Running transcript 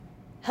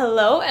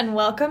Hello and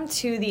welcome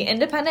to the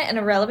Independent and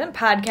Irrelevant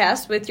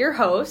podcast with your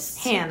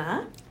hosts,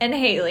 Hannah and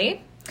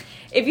Haley.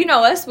 If you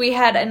know us, we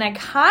had an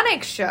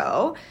iconic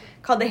show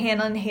called The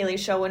Hannah and Haley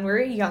Show when we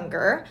were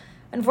younger.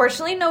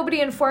 Unfortunately,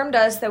 nobody informed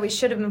us that we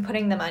should have been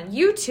putting them on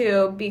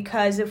YouTube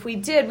because if we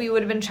did, we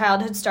would have been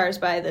childhood stars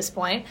by this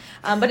point.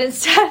 But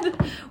instead,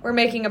 we're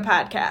making a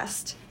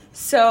podcast.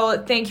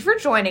 So thank you for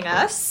joining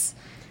us.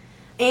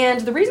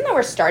 And the reason that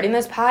we're starting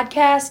this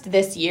podcast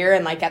this year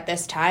and at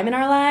this time in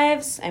our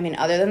lives,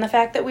 other than the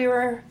fact that we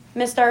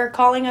missed our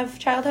calling of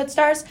childhood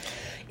stars,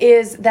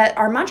 is that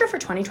our mantra for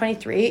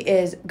 2023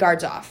 is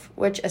guards off,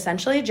 which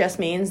essentially just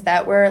means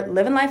that we're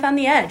living life on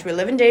the edge. We're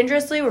living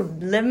dangerously, we're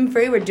living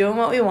free, we're doing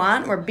what we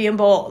want, we're being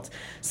bold.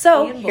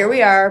 So here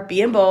we are,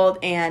 being bold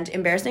and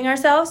embarrassing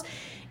ourselves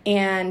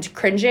and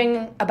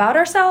cringing about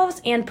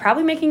ourselves and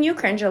probably making you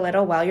cringe a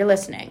little while you're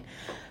listening.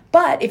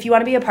 But if you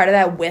want to be a part of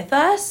that with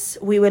us,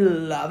 we would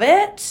love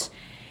it.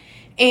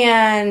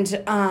 And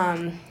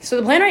so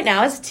the plan right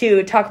now is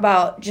to talk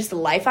about just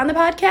life on the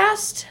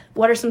podcast.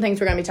 What are some things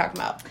we're going to be talking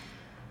about?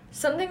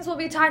 Some things we'll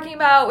be talking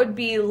about would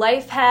be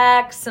life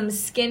hacks, some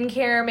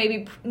skincare,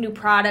 maybe new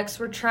products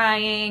we're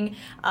trying,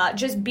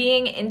 just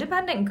being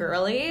independent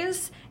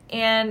girlies.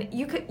 And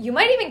you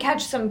might even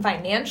catch some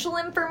financial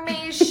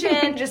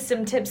information, just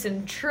some tips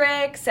and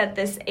tricks at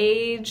this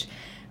age,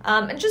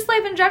 and just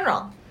life in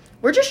general.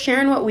 We're just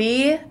sharing what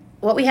we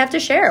have to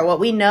share, what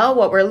we know,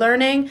 what we're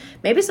learning,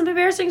 maybe some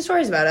embarrassing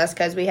stories about us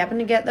because we happen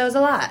to get those a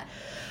lot.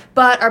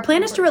 But our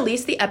plan is to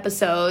release the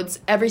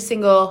episodes every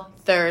single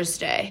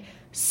Thursday.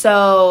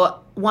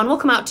 So one will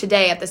come out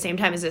today at the same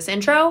time as this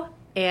intro,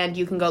 and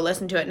you can go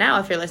listen to it now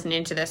if you're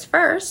listening to this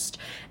first.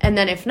 And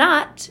then if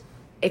not,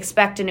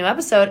 expect a new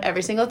episode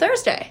every single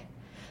Thursday.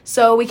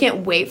 So we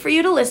can't wait for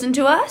you to listen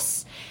to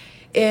us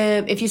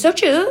if you so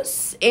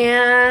choose.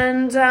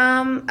 And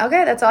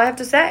okay, that's all I have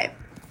to say.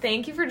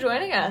 Thank you for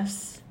joining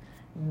us.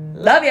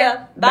 Love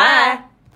ya. Bye.